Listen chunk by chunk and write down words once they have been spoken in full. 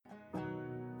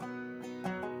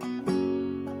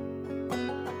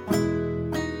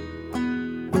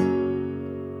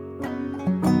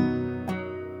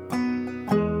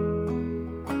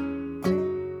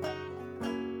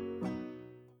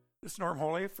Norm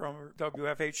Holy from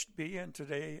WFHB, and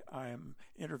today I'm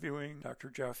interviewing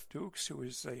Dr. Jeff Dukes, who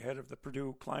is the head of the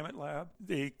Purdue Climate Lab.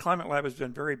 The Climate Lab has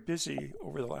been very busy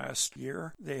over the last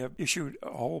year. They have issued a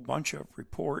whole bunch of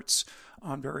reports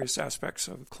on various aspects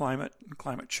of climate and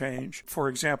climate change. For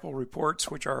example, reports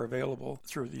which are available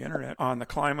through the internet on the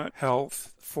climate,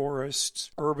 health, forests,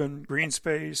 urban, green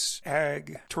space,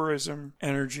 ag, tourism,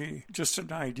 energy, just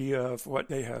an idea of what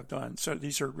they have done. So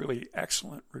these are really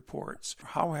excellent reports.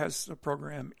 How has the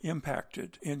program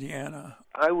impacted Indiana?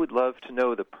 I would love to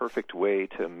know the perfect way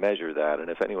to measure that, and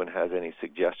if anyone has any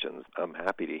suggestions, I'm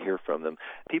happy to hear from them.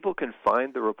 People can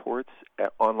find the reports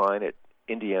online at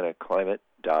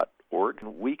indianaclimate.org.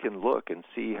 We can look and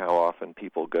see how often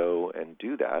people go and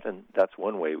do that, and that's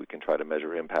one way we can try to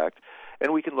measure impact.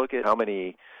 And we can look at how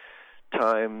many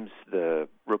times the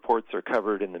reports are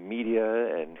covered in the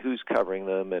media and who's covering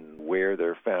them and where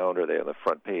they're found. Are they on the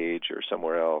front page or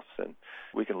somewhere else? And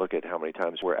we can look at how many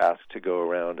times we're asked to go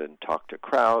around and talk to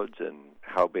crowds and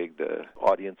how big the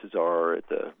audiences are at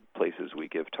the places we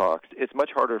give talks. It's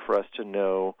much harder for us to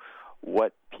know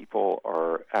what people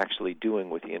are actually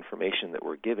doing with the information that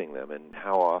we're giving them and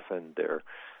how often they're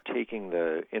taking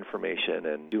the information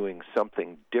and doing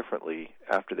something differently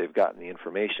after they've gotten the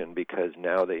information, because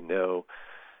now they know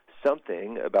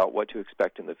something about what to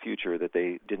expect in the future that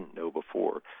they didn't know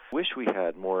before. Wish we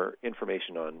had more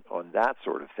information on that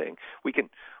sort of thing. We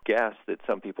can guess that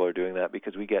some people are doing that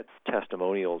because we get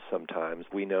testimonials sometimes.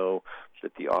 We know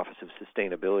that the Office of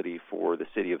Sustainability for the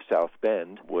city of South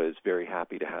Bend was very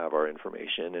happy to have our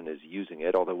information and is using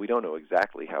it, although we don't know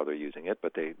exactly how they're using it,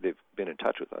 but they've been in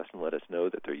touch with us and let us know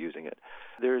that they're using it.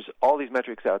 There's all these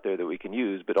metrics out there that we can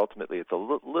use, but ultimately it's a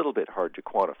little bit hard to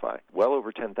quantify. Well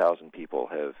over 10,000 people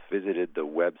have visited the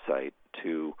website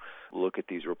to look at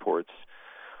these reports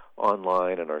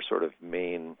online on our sort of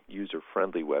main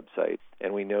user-friendly website.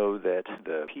 And we know that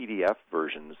the PDF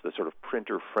versions, the sort of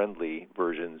printer-friendly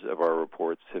versions of our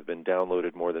reports, have been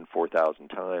downloaded more than 4,000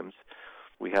 times.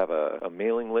 We have a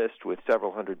mailing list with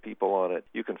several hundred people on it.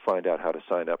 You can find out how to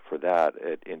sign up for that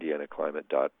at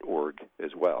indianaclimate.org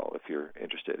as well. If you're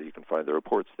interested, you can find the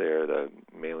reports there, the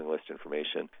mailing list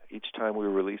information. Each time we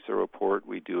release a report,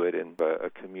 we do it in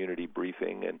a community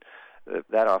briefing, and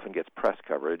that often gets press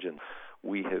coverage. And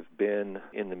we have been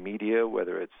in the media,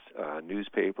 whether it's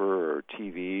newspaper or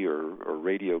TV or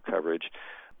radio coverage,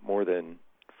 more than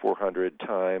 400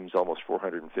 times, almost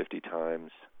 450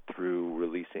 times through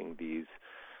releasing these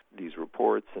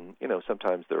reports. And,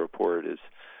 sometimes the report is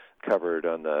covered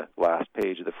on the last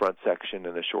page of the front section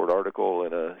in a short article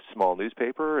in a small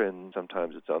newspaper, and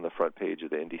sometimes it's on the front page of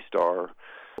the Indy Star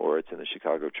or it's in the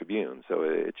Chicago Tribune. So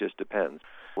it just depends.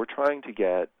 We're trying to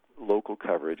get local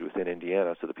coverage within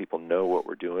Indiana so that people know what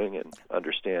we're doing and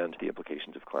understand the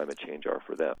implications of climate change are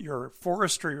for them. Your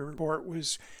forestry report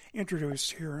was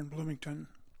introduced here in Bloomington.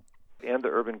 And the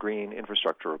Urban Green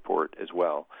Infrastructure Report as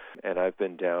well. And I've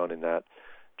been down in that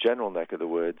general neck of the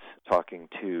woods talking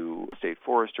to state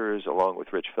foresters, along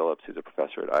with Rich Phillips, who's a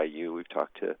professor at IU. We've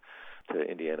talked to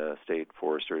Indiana state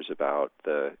foresters about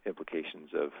the implications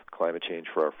of climate change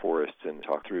for our forests and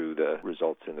talk through the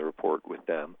results in the report with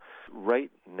them.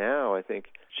 Right now, I think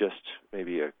just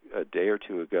maybe a day or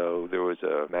two ago, there was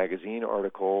a magazine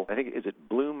article. I think, is it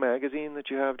Bloom Magazine that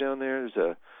you have down there? There's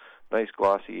a nice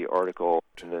glossy article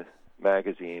in the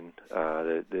magazine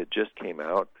that just came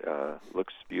out.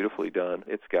 Looks beautifully done.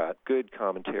 It's got good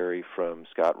commentary from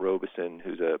Scott Robeson,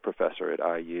 who's a professor at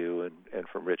IU, and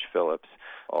from Rich Phillips,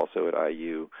 also at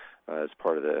IU, as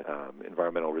part of the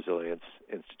Environmental Resilience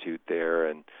Institute there,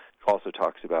 and also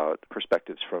talks about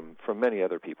perspectives from many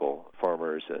other people,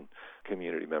 farmers and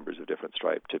community members of different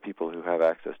stripes. To people who have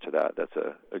access to that, that's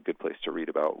a good place to read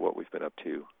about what we've been up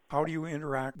to. How do you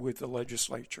interact with the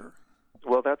legislature?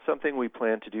 Well, that's something we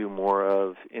plan to do more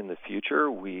of in the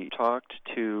future. We talked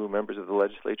to members of the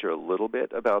legislature a little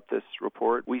bit about this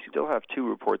report. We still have 2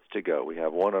 reports to go. We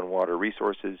have one on water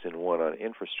resources and one on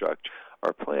infrastructure.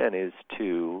 Our plan is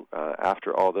to,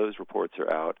 after all those reports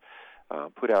are out,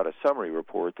 put out a summary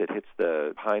report that hits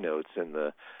the high notes and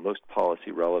the most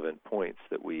policy-relevant points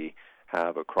that we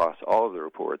have across all of the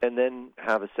reports, and then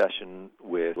have a session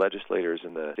with legislators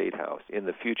in the State House in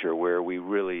the future where we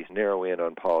really narrow in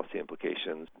on policy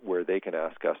implications, where they can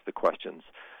ask us the questions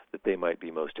that they might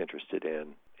be most interested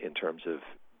in terms of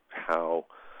how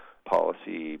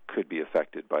policy could be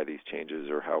affected by these changes,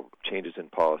 or how changes in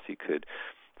policy could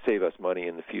save us money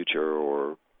in the future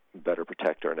or better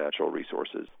protect our natural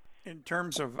resources. In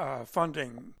terms of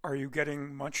funding, are you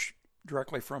getting much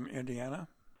directly from Indiana?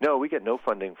 No, we get no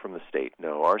funding from the state.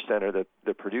 No, our center,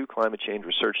 the Purdue Climate Change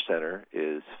Research Center,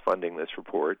 is funding this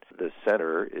report. The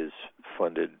center is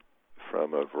funded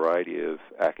from a variety of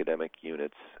academic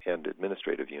units and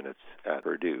administrative units at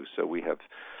Purdue. So we have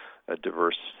a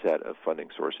diverse set of funding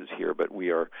sources here, but we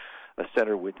are a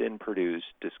center within Purdue's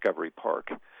Discovery Park.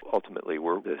 Ultimately,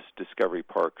 we're this Discovery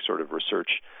Park sort of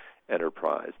research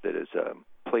enterprise that is a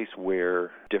place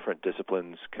where different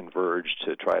disciplines converge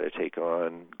to try to take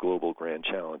on global grand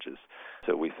challenges.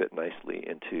 So we fit nicely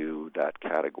into that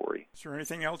category. Is there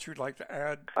anything else you'd like to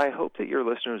add? I hope that your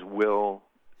listeners will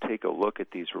take a look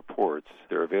at these reports.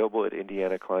 They're available at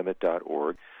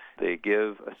indianaclimate.org. They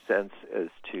give a sense as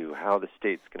to how the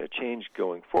state's going to change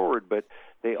going forward, but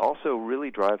they also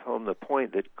really drive home the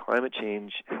point that climate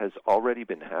change has already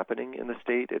been happening in the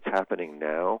state. It's happening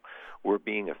now. We're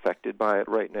being affected by it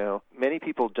right now. Many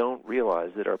people don't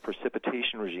realize that our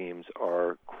precipitation regimes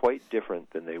are quite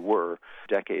different than they were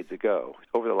decades ago.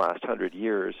 Over the last 100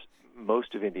 years,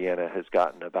 most of Indiana has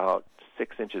gotten about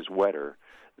 6 inches wetter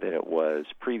than it was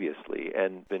previously,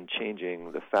 and been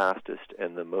changing the fastest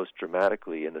and the most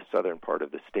dramatically in the southern part of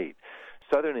the state.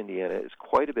 Southern Indiana is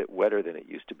quite a bit wetter than it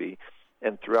used to be,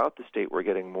 and throughout the state we're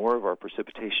getting more of our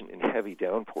precipitation in heavy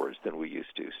downpours than we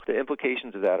used to. So the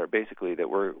implications of that are basically that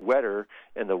we're wetter,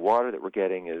 and the water that we're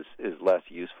getting is less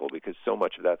useful because so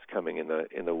much of that's coming in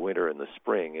the winter and the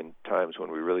spring, in times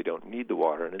when we really don't need the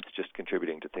water, and it's just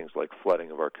contributing to things like flooding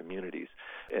of our communities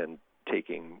and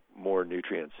taking more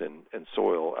nutrients and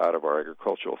soil out of our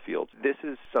agricultural fields. This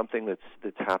is something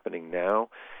that's happening now.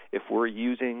 If we're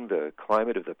using the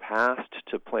climate of the past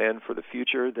to plan for the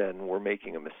future, then we're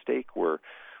making a mistake. We're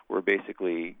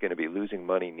basically going to be losing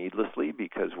money needlessly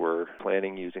because we're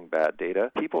planning using bad data.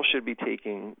 People should be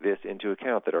taking this into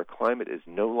account, that our climate is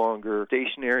no longer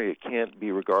stationary. It can't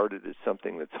be regarded as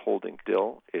something that's holding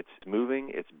still. It's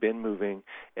moving, it's been moving,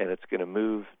 and it's going to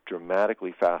move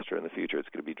dramatically faster in the future. It's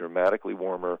going to be dramatically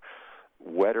warmer,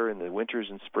 wetter in the winters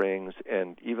and springs,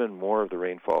 and even more of the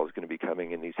rainfall is going to be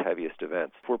coming in these heaviest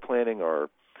events. If we're planning our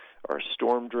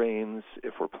storm drains,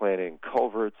 if we're planning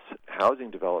culverts,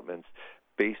 housing developments,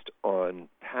 based on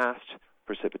past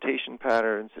precipitation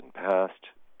patterns and past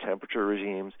temperature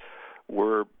regimes,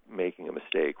 we're making a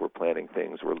mistake. We're planning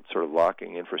things. We're sort of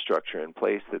locking infrastructure in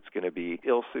place that's going to be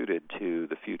ill-suited to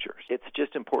the future. It's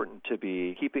just important to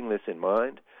be keeping this in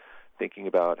mind, thinking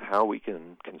about how we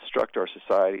can construct our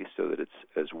society so that it's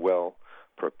as well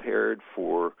prepared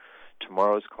for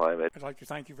tomorrow's climate. I'd like to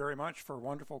thank you very much for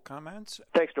wonderful comments.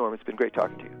 Thanks, Norm. It's been great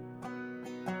talking to you.